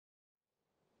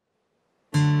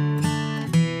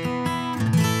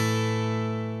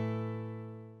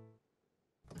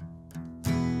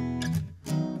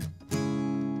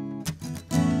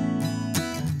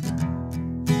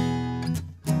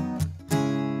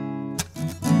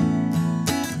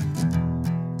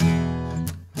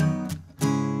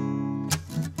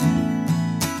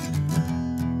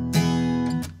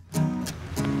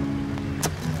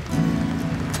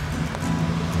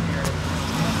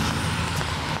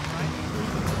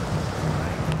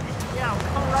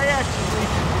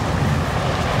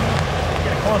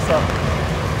up.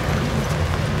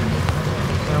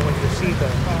 Now when you see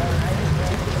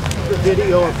the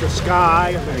video of the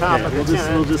sky and the top of the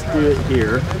tent. We'll just do it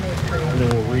here, and then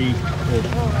we'll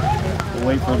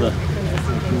wait for the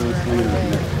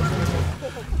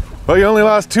Well, you only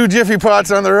lost 2 Jiffy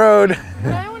Pots on the road.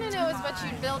 What I want to know is what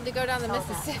you'd build to go down the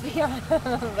Mississippi on.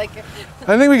 Like,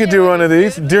 I think we could do one of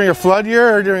these during a flood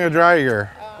year or during a dry year.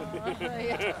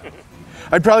 Yeah.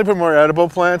 I'd probably put more edible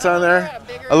plants on there.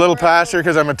 A little pasture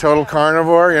because I'm a total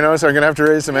carnivore, you know, so I'm going to have to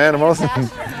raise some animals. All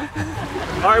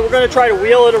right, we're going to try to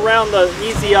wheel it around the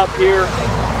easy up here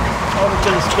over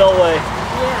to the spillway.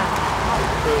 Yeah.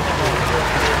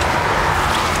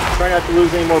 Try not to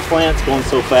lose any more plants going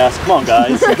so fast. Come on,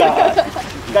 guys. God.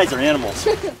 You guys are animals.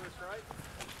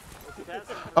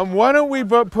 Why don't we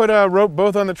put a rope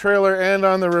both on the trailer and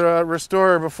on the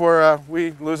restorer before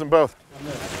we lose them both?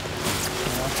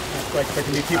 Like there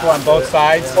can be people on both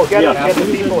sides. Oh, get the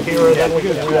people here, and then we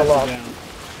can wheel up.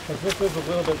 This is a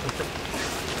little bit.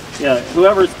 Yeah,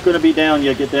 whoever's going to be down,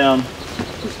 yeah, get down,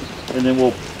 and then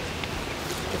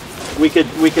we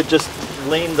could just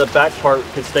lean the back part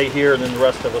could stay here, and then the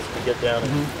rest of us could get down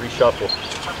and reshuffle.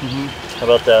 How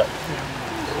about that?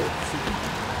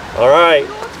 All right,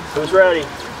 who's ready?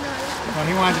 Well,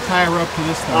 he wanted to tie a rope to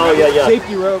this thing. Oh yeah.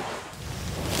 Safety rope.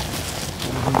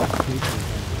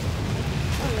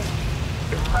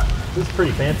 This is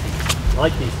pretty fancy. I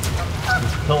like these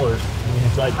pillars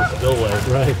inside the spillway.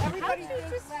 Right.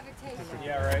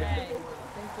 Yeah, right.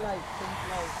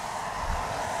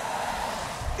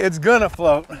 It's gonna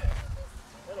float.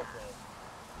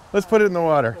 Let's put it in the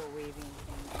water.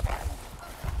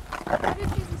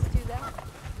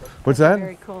 What's that?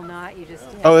 Very cool knot you just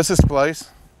did. Oh, this is splice.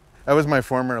 That was my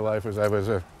former life. I was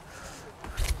a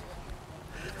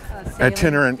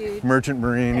itinerant merchant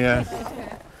marine, yeah.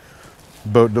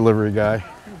 Boat delivery guy.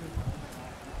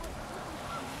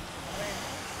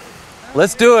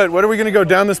 Let's do it. What are we going to go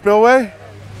down the spillway?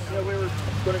 Yeah, we were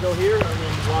going to go here and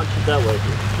then launch it that way.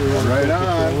 Right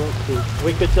on.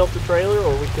 We could tilt the trailer,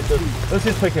 or we could just... Let's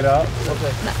just pick it up.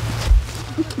 Okay.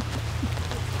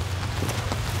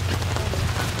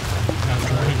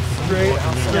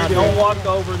 Now, don't walk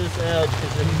over this edge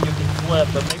because you can slip,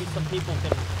 but maybe some people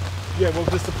can... Yeah, we'll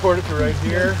just support it to right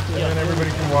here, and then everybody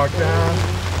can walk down.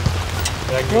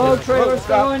 Whoa, trailer's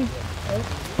going.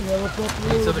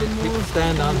 So that we can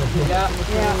stand on the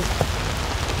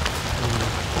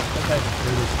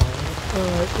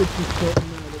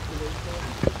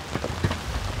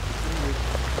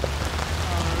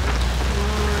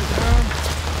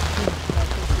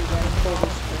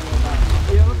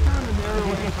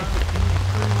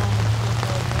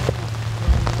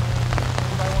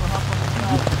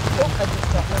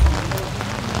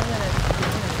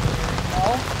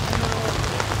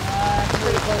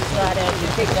Pretty close to that edge. You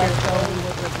take that stone.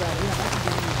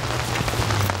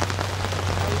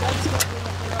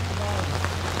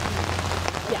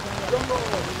 Yeah.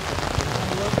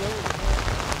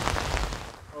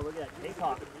 Oh, look at that.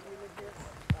 K-pop.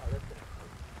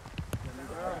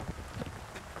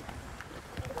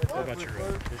 What about your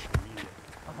fishing media?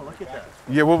 Oh, look at that.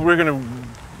 Yeah, well, we're going to...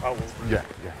 Oh, Yeah.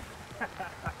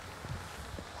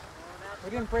 we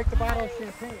didn't break the bottle of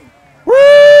champagne. Woo!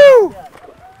 Oh,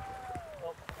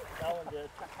 that one did.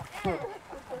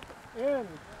 In.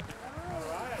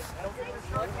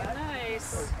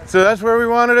 Nice. So that's where we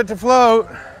wanted it to float.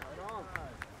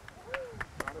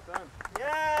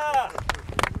 Yeah!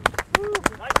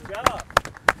 Nice job.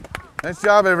 Nice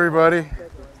job, everybody.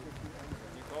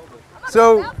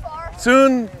 So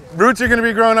soon, roots are going to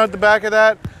be growing out the back of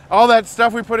that. All that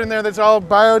stuff we put in there that's all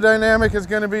biodynamic is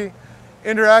going to be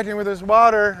interacting with this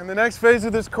water. And the next phase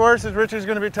of this course is Richard's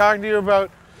going to be talking to you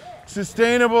about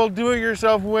sustainable,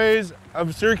 do-it-yourself ways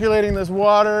of circulating this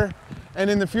water. And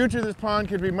in the future, this pond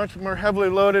could be much more heavily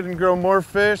loaded and grow more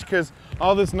fish because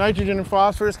all this nitrogen and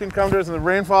phosphorus can come to us and the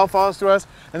rainfall falls to us.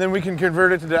 And then we can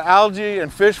convert it to algae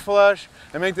and fish flesh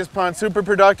and make this pond super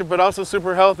productive, but also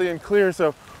super healthy and clear.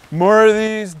 So more of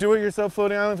these do-it-yourself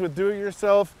floating islands with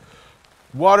do-it-yourself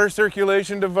water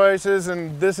circulation devices.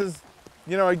 And this is,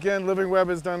 you know, again, Living Web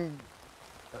has done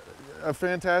a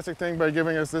fantastic thing by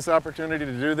giving us this opportunity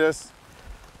to do this.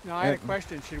 Now I had a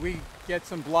question. Should we get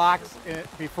some blocks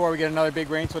before we get another big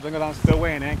rain so it doesn't go down the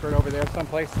spillway and anchor it over there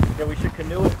someplace? Yeah, we should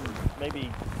canoe it and maybe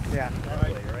that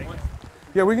way, right?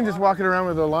 Yeah, we can just walk it around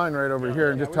with a line right over here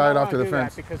and just tie it off to the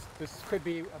fence. Because this could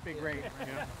be a big rain.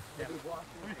 You know?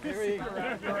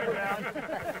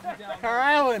 Car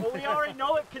Island. Well, we already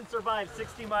know it can survive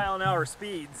 60-mile-an-hour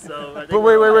speeds, so. I think But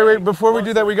wait! Before we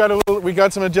do that, we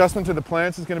got some adjustment to the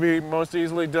plants. It's going to be most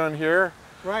easily done here.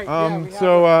 Right. Yeah,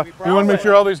 we we want to make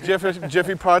sure all these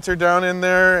jiffy pots are down in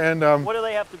there, and What do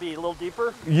they have to be? A little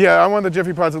deeper? yeah, I want the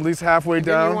jiffy pots at least halfway and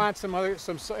down. Then you want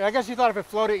some soil. I guess you thought if it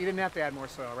floated, you didn't have to add more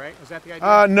soil, right? Is that the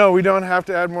idea? No, we don't have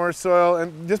to add more soil,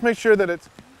 and just make sure that it's.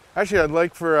 Actually, I'd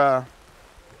like for.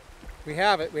 We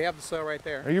have it. We have the soil right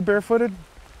there. Are you barefooted?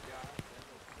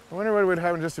 I wonder what would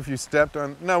happen just if you stepped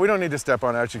on. No, we don't need to step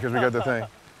on it actually because we got the thing.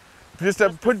 Just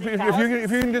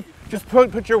if you can just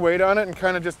put your weight on it and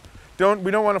kind of just don't.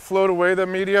 We don't want to float away the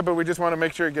media, but we just want to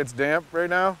make sure it gets damp right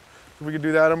now. If we could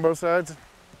do that on both sides.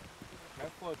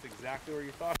 That floats exactly where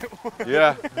you thought it was.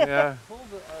 Yeah, yeah. Pull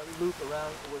the loop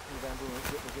around away from the bamboo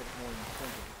and get more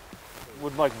centered.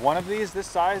 Would like one of these, this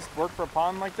size, work for a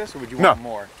pond like this, or would you No. want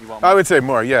more? You want more? I would say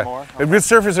more. Yeah. More? Okay. With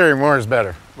surface area, more is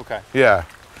better. Okay. Yeah.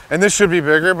 And this should be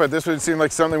bigger, but this would seem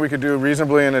like something we could do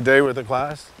reasonably in a day with the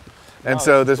class. And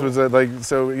so this was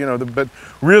but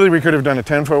really we could have done a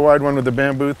 10-foot wide one with the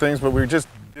bamboo things, but we just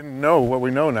didn't know what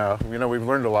we know now. You know, we've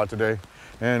learned a lot today.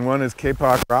 And one is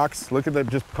Kapok rocks. Look at that,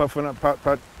 just puffing up,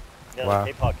 putt. Yeah, Wow.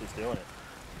 the Kapok is doing it.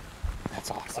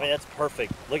 That's awesome. I mean, that's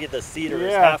perfect. Look at the cedar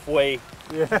is halfway.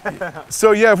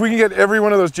 So yeah, if we can get every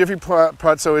one of those jiffy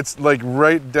pots so it's like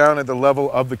right down at the level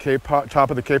of the top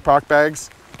of the Kapok bags.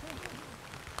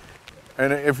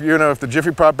 And if if the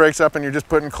jiffy pot breaks up and you're just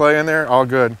putting clay in there, all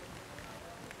good.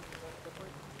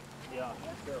 Yeah,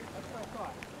 sure.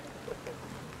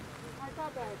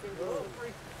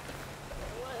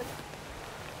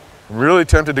 I'm really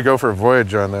tempted to go for a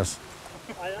voyage on this.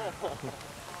 I know.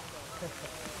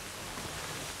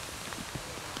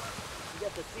 You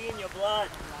got the sea in your blood.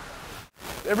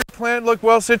 Every plant look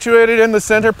well situated in the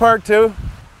center part too.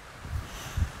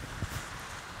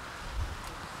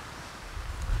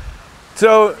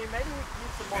 So Maybe we can use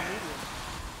some more medium.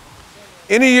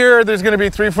 in a year there's going to be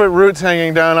 3-foot roots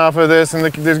hanging down off of this, and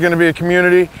there's going to be a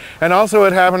community. And also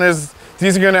what happened is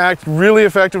these are going to act really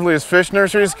effectively as fish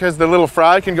nurseries because the little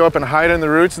fry can go up and hide in the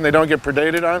roots and they don't get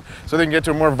predated on, so they can get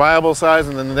to a more viable size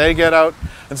and then they get out.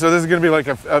 And so this is going to be like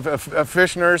a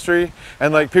fish nursery,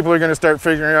 and like people are going to start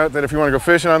figuring out that if you want to go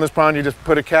fishing on this pond, you just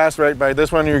put a cast right by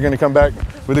this one and you're going to come back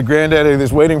with a granddaddy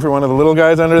that's waiting for one of the little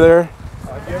guys under there.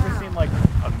 Have you ever seen like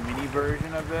a mini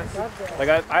version of this? Like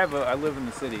I live in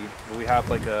the city, but we have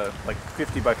like a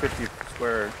 50 by 50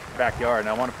 square backyard, and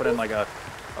I want to put in like a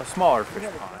smaller fish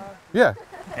pond. Yeah.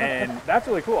 And that's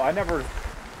really cool. I never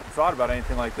thought about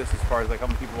anything like this as far as like how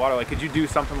many people water. Like, could you do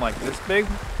something like this big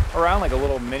around, like a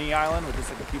little mini island with just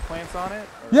like a few plants on it?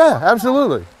 Or, Yeah,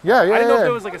 absolutely. Yeah. I didn't know if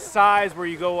there was like a size where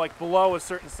you go like below a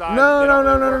certain size. No.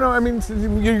 I mean,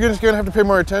 you're just going to have to pay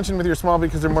more attention with your small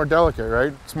because they're more delicate,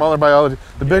 right? Smaller biology.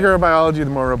 The bigger a biology, the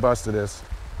more robust it is.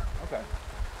 Okay.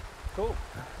 Cool.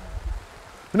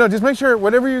 But no, just make sure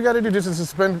whatever you got to do, just to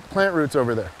suspend plant roots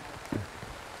over there.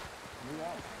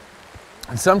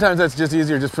 And sometimes that's just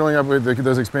easier, just filling up with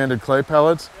those expanded clay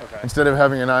pellets instead of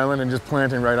having an island and just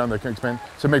planting right on the expand.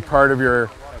 So make part of your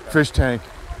fish tank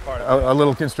a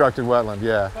little constructed wetland,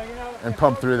 yeah, and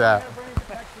pump through that.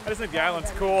 I just think the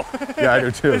island's cool. Yeah, I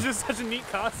do too. It's just such a neat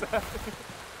concept.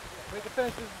 We can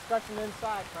finish this discussion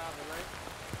inside,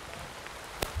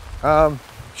 probably, right?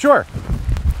 Sure.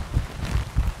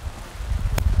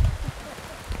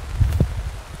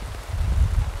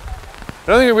 I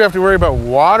don't think we have to worry about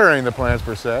watering the plants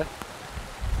per se.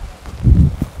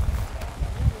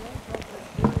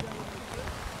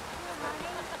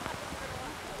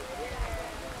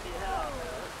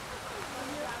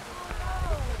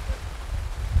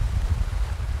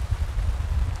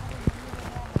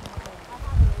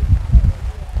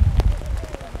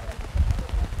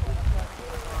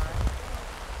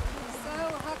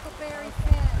 Huckleberry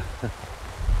fin. This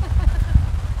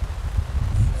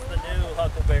is the new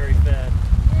huckleberry fin.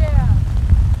 Yeah.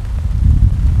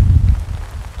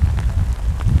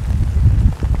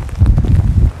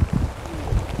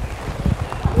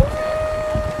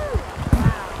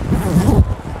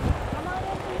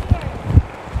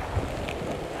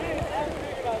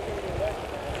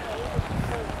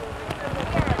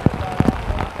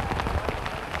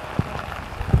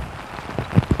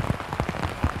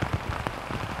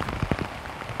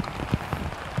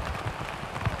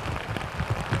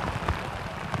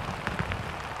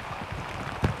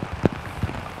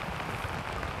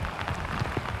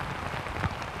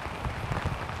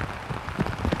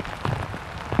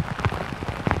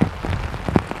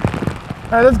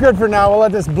 All right, that's good for now. We'll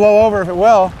let this blow over if it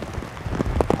will.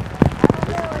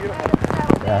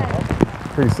 Yeah,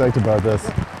 pretty psyched about this.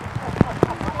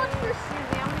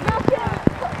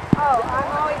 Oh, I'm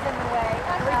always in the way.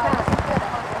 Every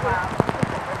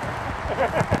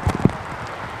time.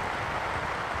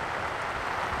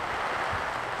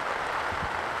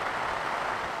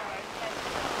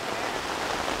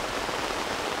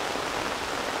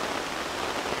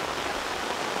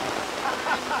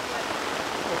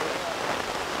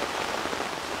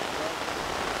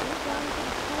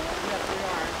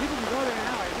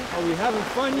 Are we having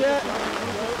fun yet?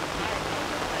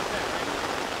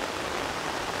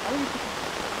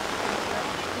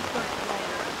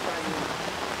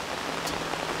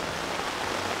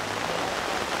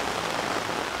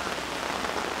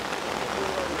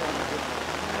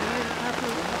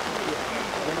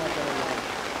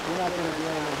 We're not going to do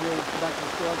anything here. Back to the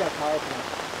store. I got power plant.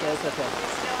 Yeah, it's okay. We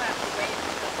still have to wait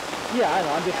until... Yeah, I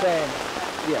know. I'm just saying.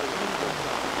 Yeah.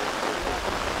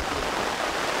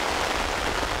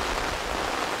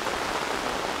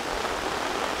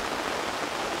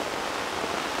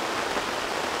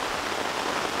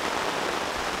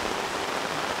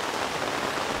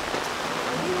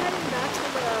 Are you heading back to the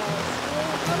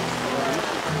school?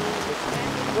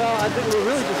 Well, I think we're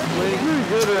really just waiting.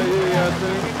 Good idea, I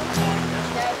think.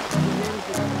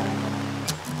 Yeah.